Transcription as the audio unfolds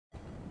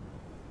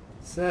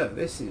So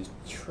this is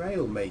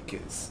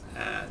Trailmakers,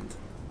 and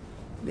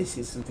this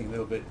is something a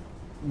little bit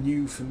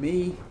new for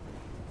me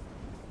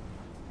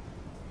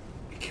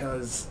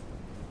because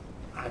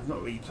I've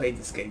not really played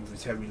this game for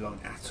terribly long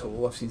at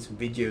all. I've seen some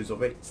videos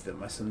of it that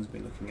my son's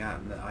been looking at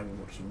and that I've been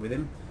watching with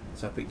him,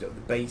 so I picked up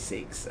the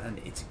basics, and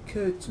it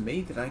occurred to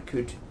me that I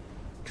could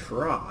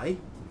try,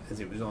 as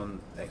it was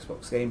on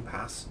Xbox Game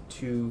Pass,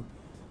 to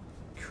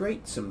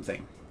create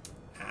something.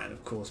 And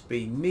of course,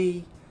 being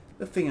me,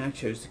 the thing I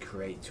chose to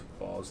create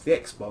was the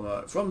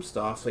X-Bomber from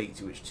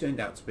Starfleet, which turned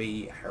out to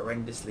be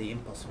horrendously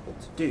impossible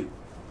to do.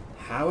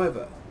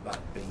 However, that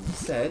being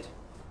said,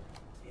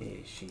 here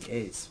she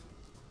is.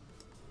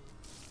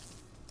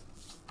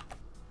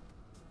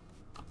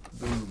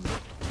 Boom.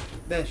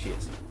 There she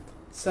is.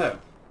 So,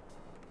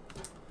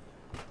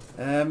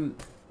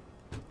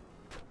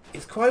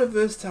 it's quite a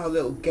versatile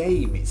little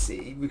game.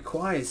 It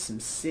requires some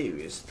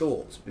serious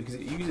thought because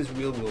it uses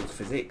real-world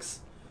physics.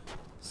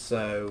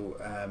 So,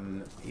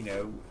 you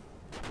know,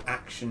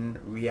 action,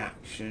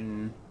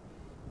 reaction,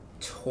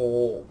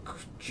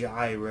 torque,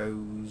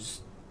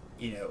 gyros,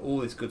 you know, all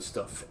this good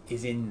stuff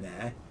is in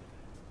there.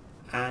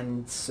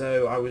 And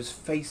so I was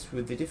faced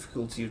with the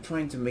difficulty of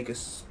trying to make a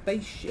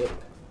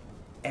spaceship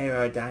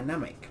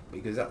aerodynamic,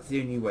 because that's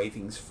the only way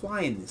things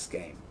fly in this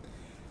game.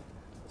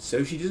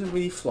 So she doesn't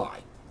really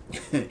fly.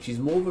 She's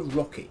more of a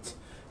rocket.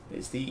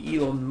 It's the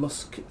Elon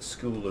Musk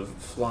school of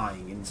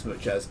flying, in so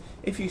much as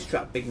if you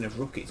strap big enough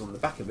rockets on the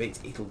back of it,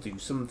 it'll do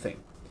something.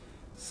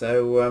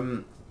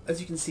 So as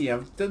you can see,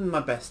 I've done my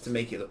best to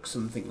make it look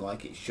something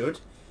like it should,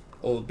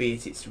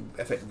 albeit it's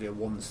effectively a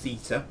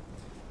one-seater.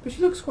 But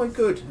she looks quite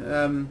good.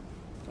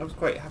 I was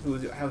quite happy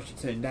with how she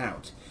turned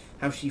out.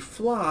 How she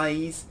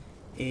flies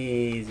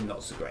is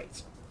not so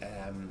great.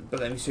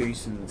 But let me show you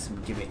some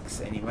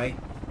gimmicks anyway.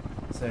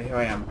 So here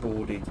I am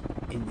boarded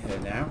in her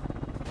now.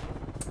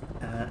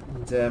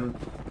 And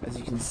as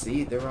you can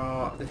see, there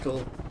are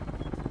little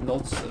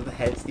nods of the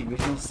head to the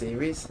original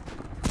series.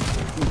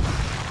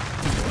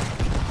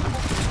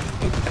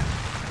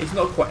 It's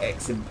not quite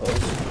X-Impulse,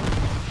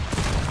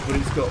 but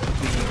it's got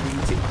the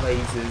wingtip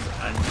lasers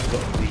and it's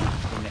got the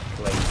neck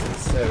lasers,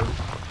 so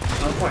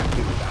I'm quite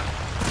happy with that.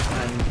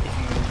 And if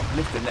you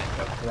lift the neck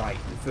up right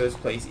in the first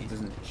place, it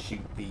doesn't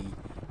shoot the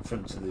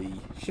front of the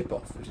ship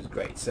off, which is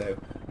great. So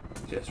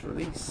just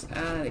release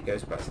and it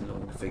goes back to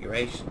normal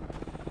configuration.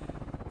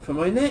 For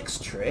my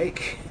next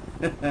trick,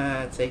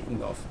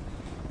 taking off,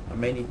 I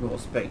may need more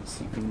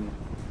space. You can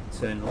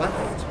turn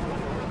left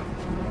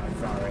by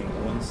firing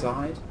one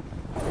side,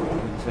 you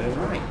can turn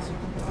right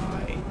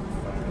by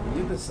firing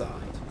the other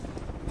side.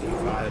 You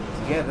fire them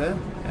together,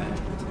 and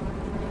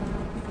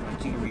my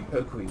jiggery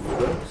pokery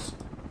works.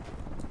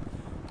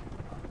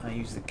 I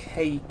use the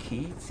K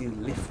key to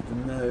lift the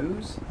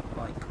nose,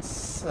 like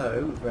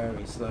so,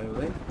 very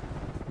slowly.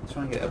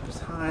 Try and get it up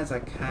as high as I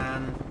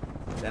can,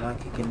 then I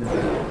kick in the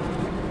burn.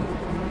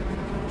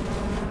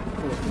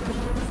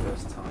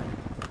 First time,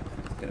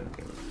 it's going to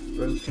get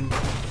broken.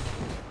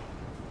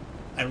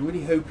 I'm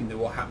really hoping that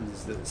what happens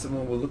is that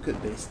someone will look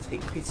at this,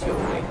 take pity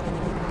on me,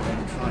 and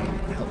then try and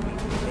help me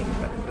make a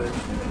better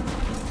version of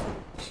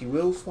it. She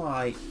will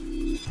fly,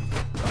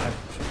 but I've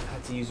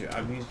had to use her.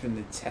 I've used her in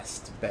the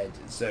test bed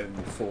zone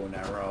before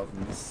now rather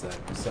than this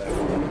zone. So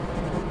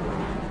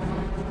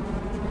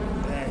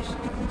there she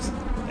goes.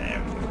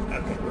 There we go.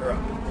 Okay, we're up.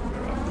 We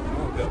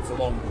won't go up for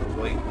long,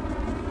 probably.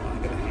 I'm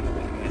going to hang on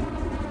again.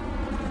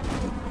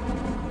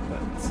 But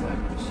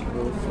she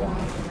will fly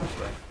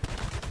eventually.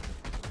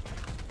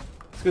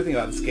 The good thing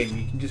about this game,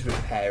 you can just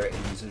repair it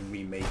and sort of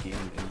remake it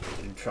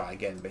and try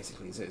again,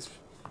 basically. So it's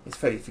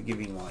fairly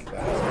forgiving like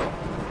that. Try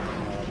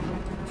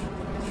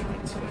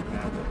and turn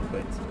around a little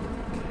bit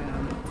if I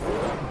can.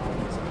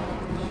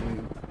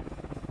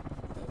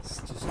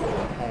 Let's just get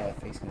the hair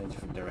facing in a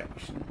different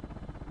direction.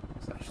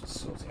 So that should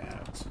sort it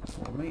out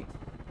for me.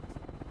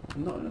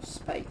 Not enough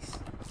space.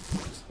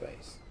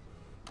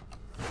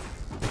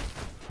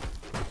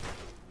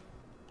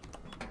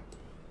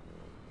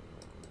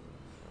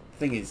 The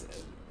thing is,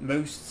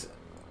 most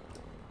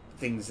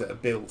things that are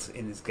built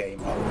in this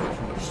game are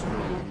much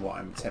smaller than what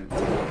I'm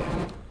attempting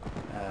here.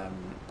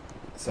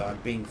 So I'm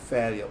being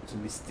fairly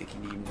optimistic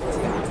in even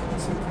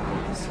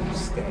attempting some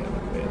scale,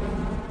 really.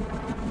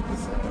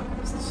 So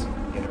let's just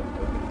get her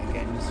up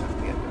again, just so we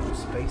can get a bit more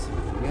space and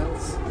everything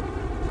else.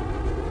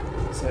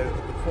 So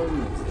the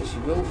problem is that she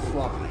will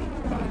fly,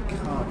 but I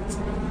can't.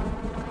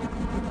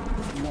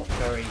 It's not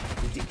very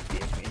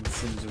predictive in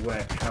terms of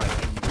how it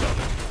ends up.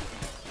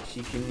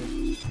 She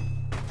can.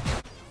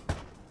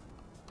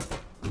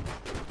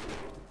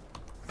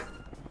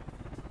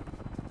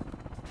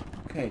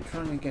 Okay,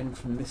 trying again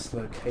from this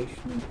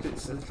location.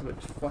 It's a little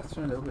bit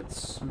flatter and a little bit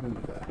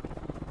smoother.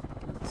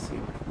 Let's see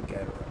if we can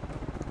get her up.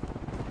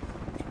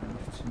 Trying to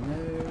lift her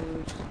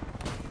nose.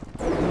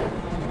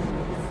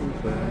 Full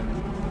burn.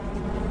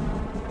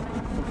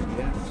 Unfortunately,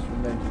 that's from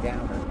going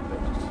down a little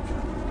bit just to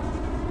try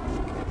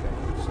and get her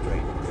going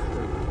straight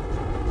through.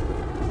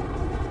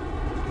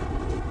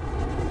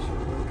 She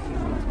will keep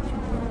on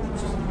touching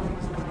rolls.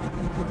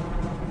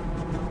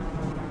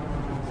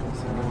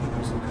 So I'm going to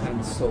do some kind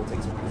and soul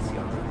takes pity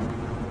on her.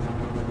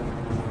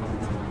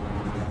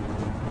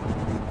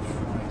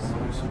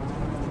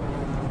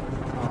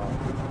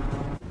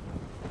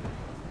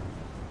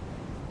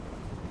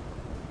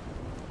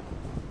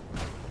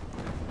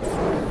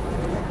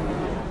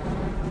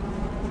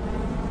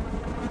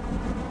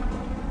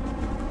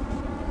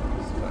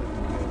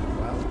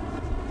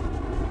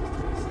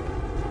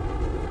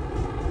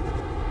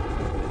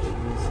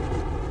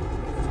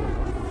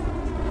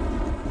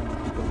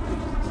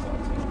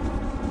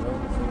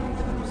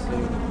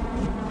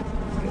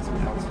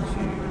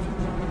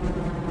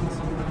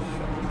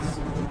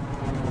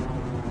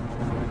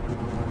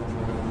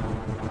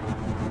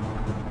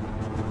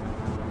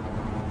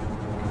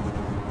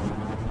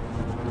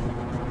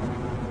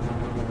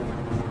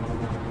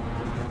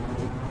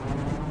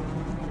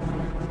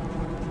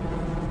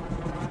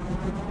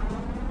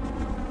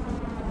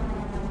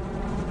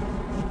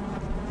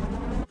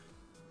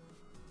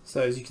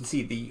 So as you can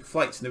see, the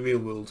flights in the real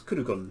world could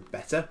have gone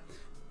better,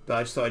 but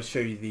I just thought I'd show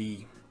you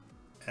the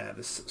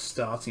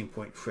starting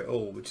point for it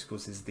all, which of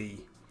course is the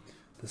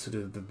sort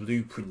of the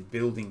blueprint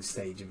building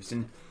stage of it.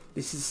 And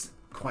this is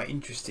quite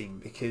interesting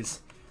because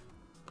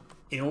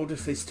in order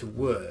for this to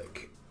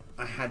work,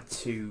 I had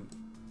to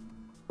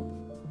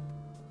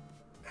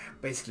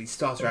basically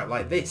start her out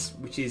like this,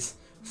 which is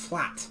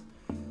flat,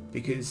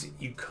 because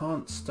you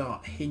can't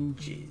start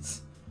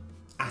hinges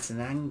at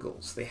an angle,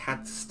 so they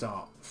had to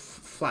start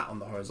flat on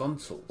the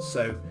horizontal.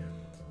 So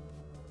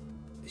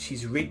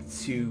she's rigged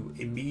to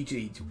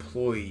immediately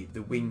deploy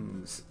the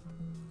wings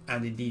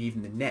and indeed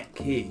even the neck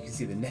here. You can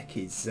see the neck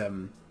is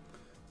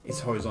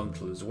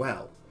horizontal as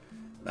well,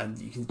 and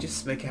you can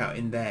just make out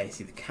in there, you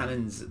see the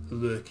cannons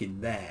lurk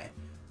in there,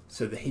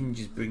 so the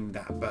hinges bring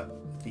that but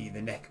the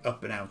neck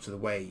up and out of the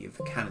way of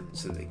the cannons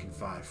so that they can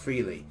fire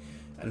freely.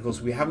 And of course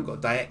we haven't got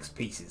DiX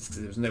pieces because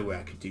there was no way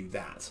I could do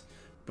that,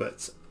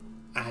 but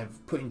I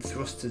have put in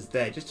thrusters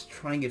there just to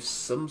try and give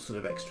some sort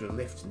of extra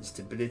lift and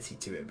stability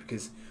to it,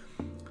 because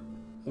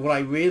what I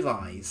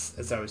realised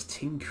as I was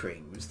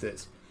tinkering was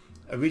that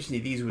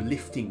originally these were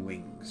lifting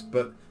wings,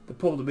 but the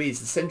problem is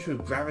the centre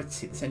of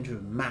gravity, the centre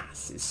of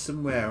mass is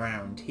somewhere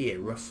around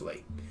here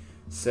roughly.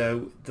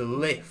 So the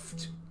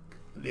lift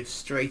lifts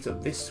straight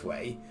up this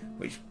way,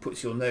 which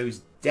puts your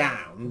nose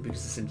down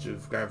because the centre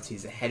of gravity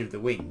is ahead of the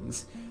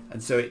wings,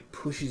 and so it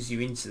pushes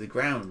you into the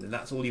ground, and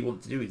that's all you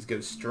want to do is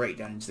go straight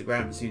down into the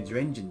ground as soon as your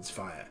engines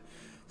fire.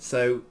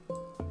 So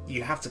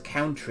you have to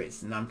counter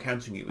it, and I'm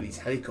countering it with these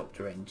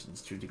helicopter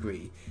engines to a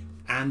degree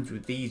and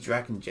with these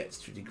Dragon jets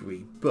to a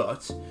degree,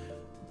 but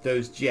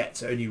those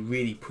jets are only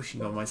really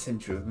pushing on my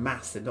centre of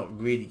mass. They're not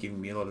really giving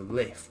me a lot of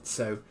lift,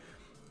 so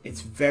it's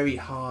very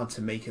hard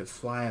to make her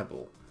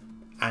flyable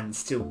and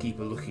still keep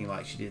her looking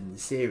like she did in the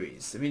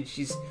series. I mean,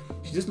 she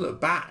doesn't look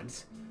bad,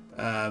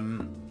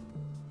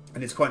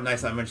 and it's quite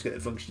nice that I managed to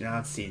get the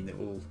functionality in that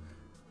will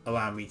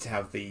allow me to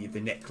have the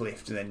neck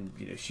lift and then,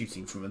 you know,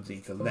 shooting from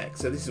underneath the neck.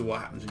 So this is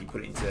what happens when you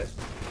put it into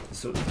the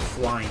sort of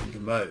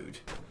flying mode.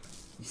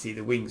 You see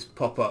the wings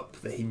pop up,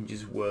 the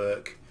hinges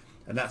work,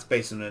 and that's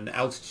based on an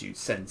altitude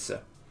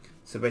sensor.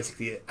 So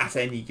basically at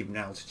any given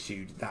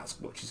altitude, that's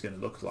what she's going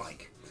to look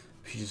like.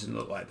 She doesn't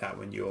look like that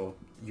when you're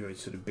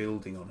sort of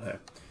building on her.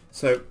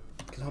 So you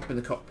can hop in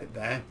the cockpit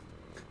there.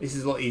 This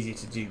is a lot easier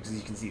to do because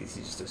you can see this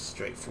is just a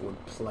straightforward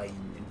plain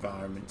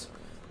environment.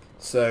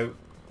 So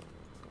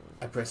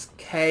I press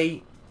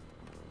K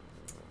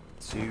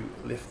to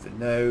lift the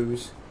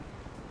nose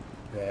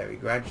very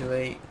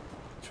gradually,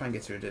 try and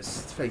get her at a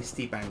fairly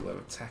steep angle of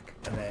attack,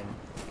 and then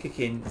kick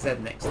in Z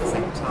next at the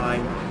same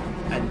time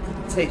and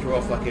take her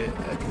off like a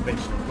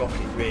conventional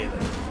rocket really.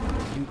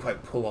 You didn't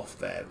quite pull off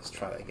there, let's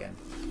try that again.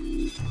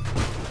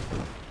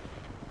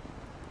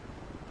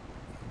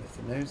 Lift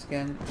the nose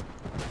again,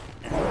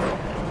 and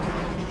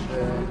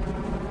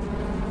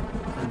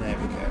there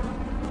we go.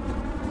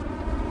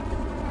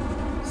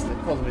 So the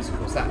problem is, of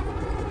course, that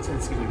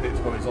tends to give me a bit of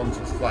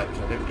horizontal flight, which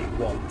I don't really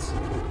want,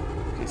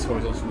 because it's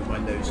horizontal with my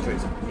nose straight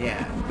up in the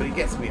air, but it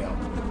gets me up.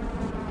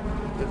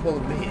 The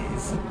problem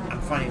is,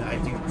 I'm finding that I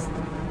do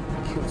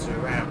kilt her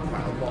around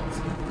quite a lot,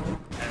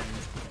 and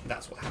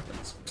that's what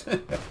happens.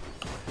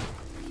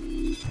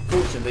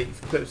 Fortunately,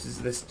 for purposes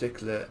of this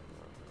particular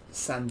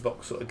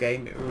sandbox sort of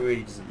game, it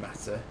really doesn't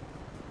matter.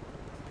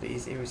 But it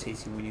is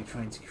irritating when you're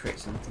trying to create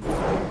something to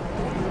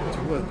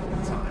work all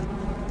the time.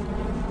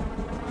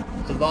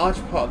 A large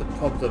part of the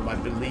problem, I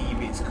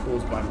believe, is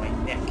caused by my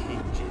neck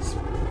hinges,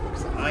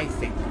 because I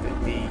think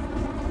that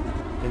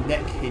the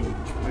neck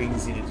hinge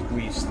brings in a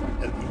degree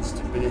of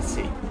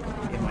instability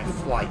in my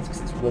flight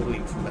because it's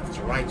wobbling from left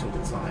to right all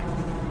the time,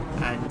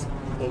 and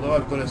although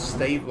I've got a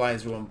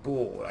stabilizer on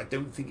board, I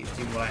don't think it's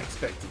doing what I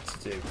expect it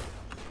to do.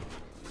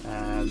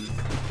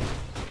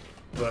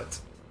 But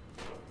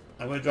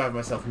I'm going to drive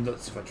myself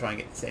nuts if I try and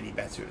get this any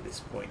better at this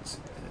point,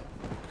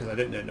 because I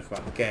don't know enough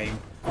about the game.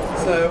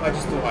 So I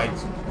just thought I'd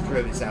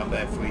throw this out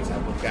there for you to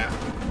have a look at.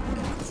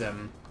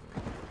 And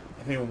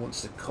if anyone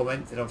wants to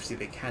comment, then obviously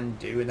they can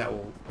do, and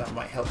that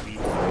might help me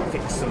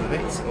fix some of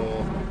it,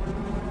 or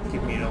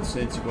give me an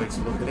alternative way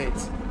to look at it,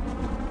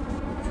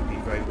 which would be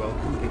very very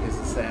welcome because,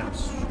 as I say, I'm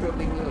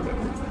struggling a little bit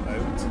with it at the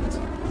moment, and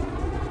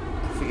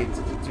I figured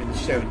doing the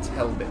show and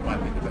tell bit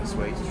might be the best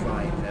way to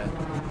try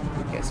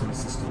and get some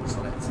assistance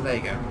on it. So there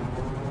you go.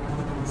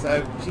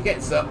 So she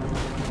gets up,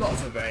 not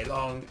for very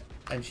long,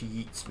 and she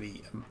yeets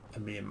me a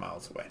million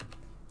miles away.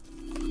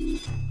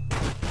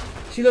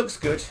 She looks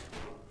good.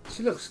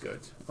 She looks good.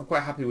 I'm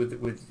quite happy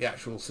with the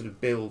actual sort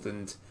of build,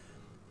 and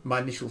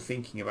my initial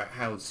thinking about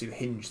how to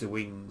hinge the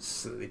wings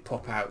so that they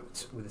pop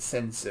out with a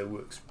sensor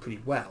works pretty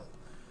well.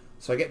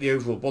 So I get the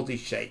overall body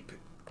shape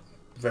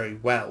very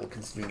well,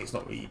 considering it's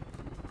not really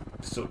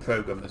the sort of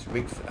program that's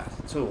rigged for that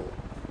at all.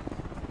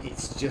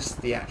 It's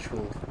just the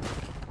actual,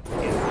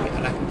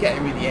 and I can get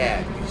her in the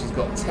air because she's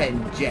got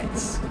 10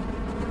 jets.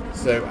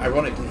 So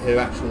ironically, her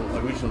actual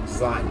original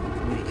design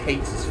really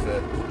caters for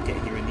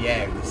getting her in the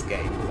air in this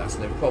game. But that's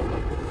no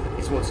problem.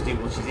 It's what to do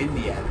once she's in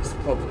the air that's the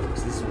problem,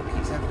 because this is what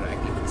keeps happening. I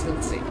keep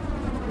tilting,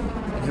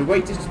 and her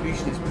weight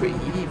distribution is pretty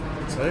even,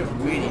 so I don't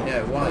really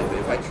know why. But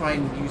if I try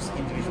and use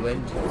individual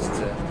engines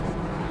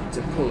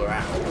to pull her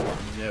out,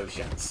 no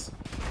chance.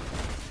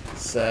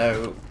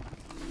 So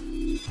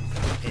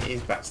it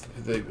is back to the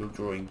proverbial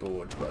drawing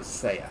board. But as I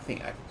say, I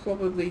think I've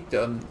probably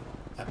done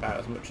about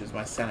as much as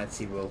my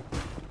sanity will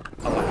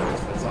allow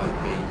for the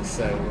time being.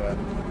 So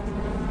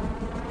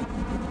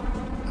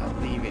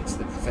I'll leave it to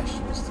the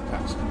professionals to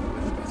perhaps come up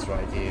with a better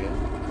idea of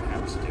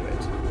how to do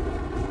it.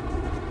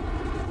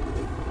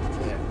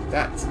 So yeah, with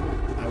that,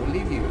 I will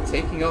leave you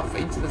taking off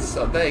into the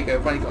sun. There you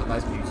go, finally got a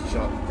nice beauty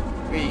shot.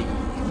 Whee!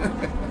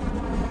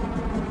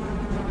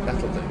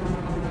 That'll do.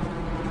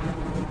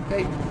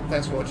 Okay,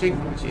 thanks for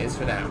watching. Cheers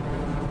for now.